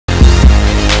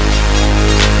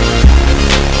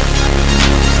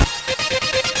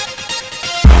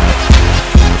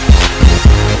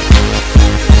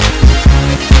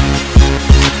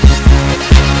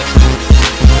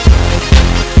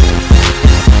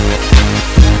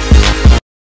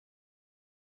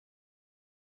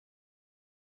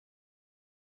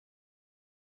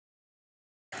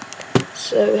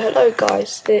So hello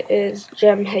guys, it is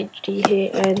Gem HD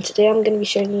here, and today I'm going to be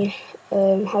showing you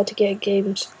how to get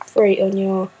games free on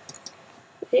your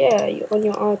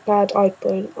iPad,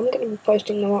 iPhone. I'm going to be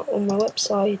posting them up on my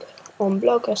website on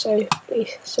Blogger. So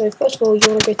first of all, you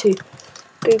want to go to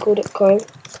google.co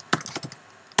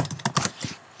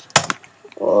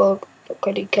or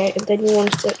 .co.uk, and then you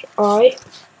want to search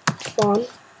iFunBox.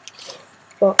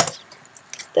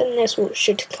 Then this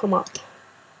should come up.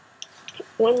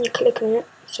 When you click on it,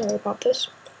 sorry about this.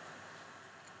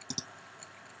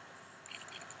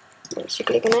 Once you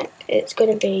click on it, it's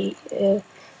going to be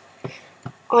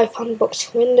iFunBox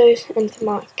for Windows and for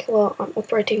Mac. Well, I'm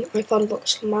operating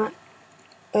iFunBox for Mac,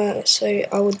 so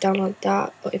I would download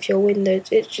that. But if you're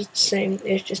Windows, it's just the same.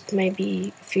 It's just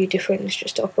maybe a few different. It's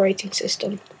just the operating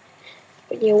system.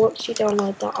 But yeah, once you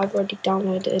download that, I've already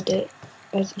downloaded it.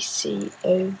 As you see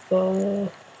over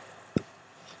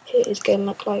here, it's going to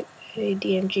look like a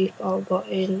DMG file, but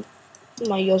in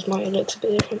yours might look a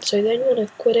bit different. So then you want to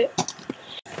quit it.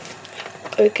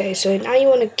 Okay, so now you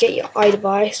want to get your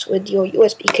iDevice with your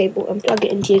USB cable and plug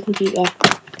it into your computer.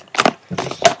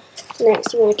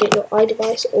 Next, you want to get your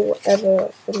iDevice or whatever,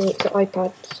 for me it's the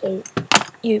iPad, so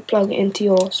you plug it into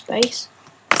your space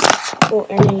or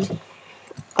any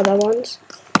other ones.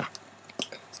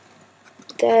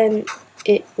 Then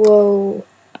I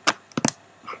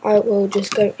will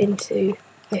just go into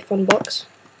iFunBox.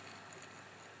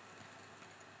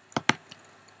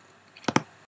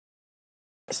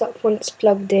 Up when it's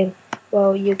plugged in,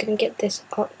 well, you're going to get this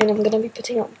up, and I'm going to be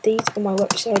putting up these on my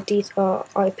website. These are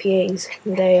IPAs,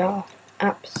 and they are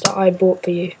apps that I bought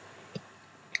for you.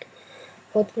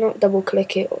 I'll not double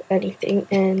click it or anything,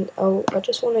 and I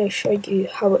just want to show you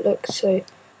how it looks. So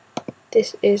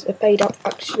this is a paid app.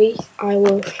 Actually, I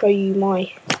will show you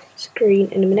my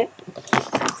screen in a minute.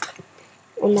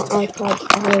 On my iPad,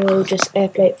 I will just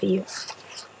AirPlay it for you.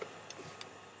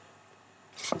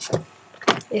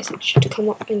 Yes, it should come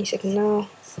up any second now.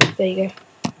 There you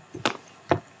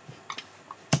go.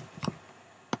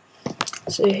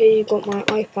 So here you got my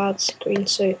iPad screen.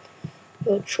 So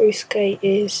your TrueScape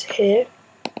is here.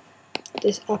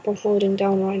 This app I'm holding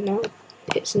down right now,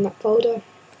 it's in that folder.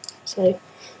 So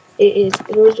it is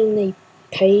originally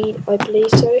paid, I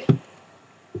believe so.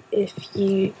 If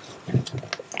you,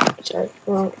 sorry,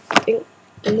 well, I think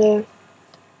in there.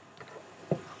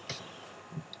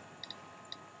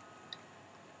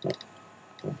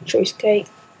 TrueScape.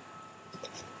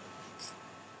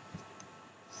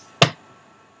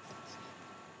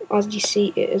 As you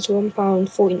see, it is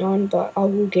 £1.49, but I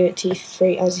will give it to you for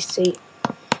free, as you see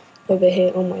over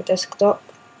here on my desktop.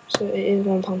 So it is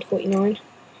 £1.49.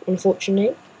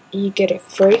 Unfortunately, you get it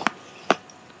free.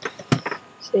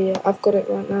 So yeah, I've got it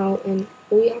right now, and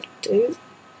all you have to do,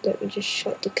 let me just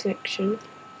shut the connection.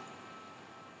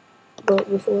 But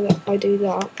before that, I do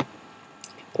that,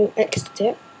 I'll exit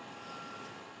it.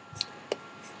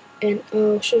 And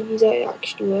I'll show you that it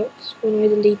actually works. When I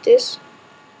delete this,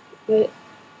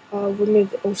 I'll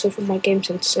remove it also from my game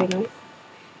center, so now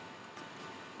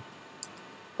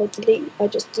I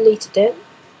just deleted it.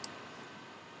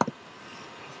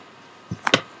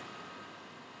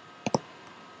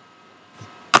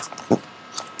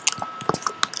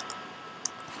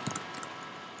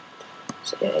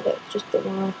 So yeah, let's just put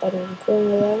my iPad in the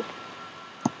corner there.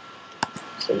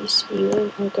 So you see,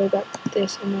 I'll go back to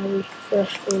this and I'll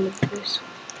refresh all of this.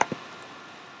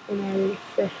 And I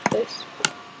refresh this,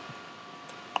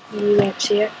 you won't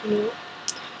see it anymore.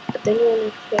 But then you want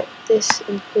to click this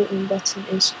important button,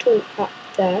 install app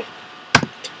there.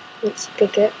 Once you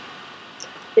click it,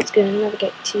 it's going to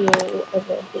navigate to your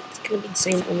whatever. It's going to be the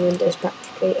same on Windows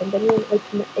practically. And then you want to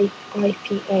open the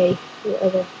IPA,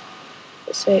 whatever.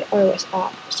 Let's say iOS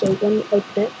app. So when you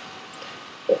open it,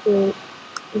 it will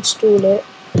install it.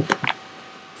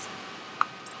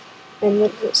 And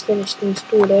once it's finished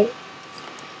installing,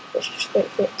 let's just wait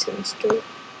for it to install.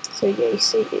 So yeah, you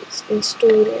see it's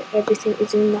installed it, everything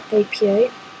is in that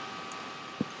APA.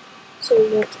 So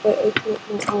once I open up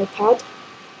my iPad,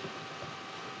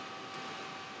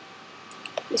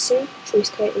 you see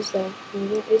TrueScape is there, and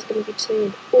that is going to be the same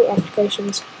with all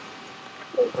applications.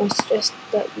 And I suggest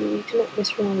that you do not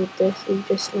mess around with this, you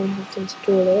just know how to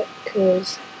install it,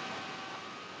 because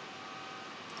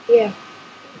yeah.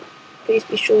 Please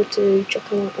be sure to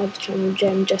check out my other channel,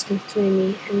 Gem Justin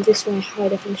Flamey, and this is my high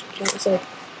definition channel. So,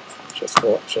 cheers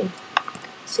for watching.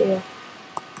 See ya.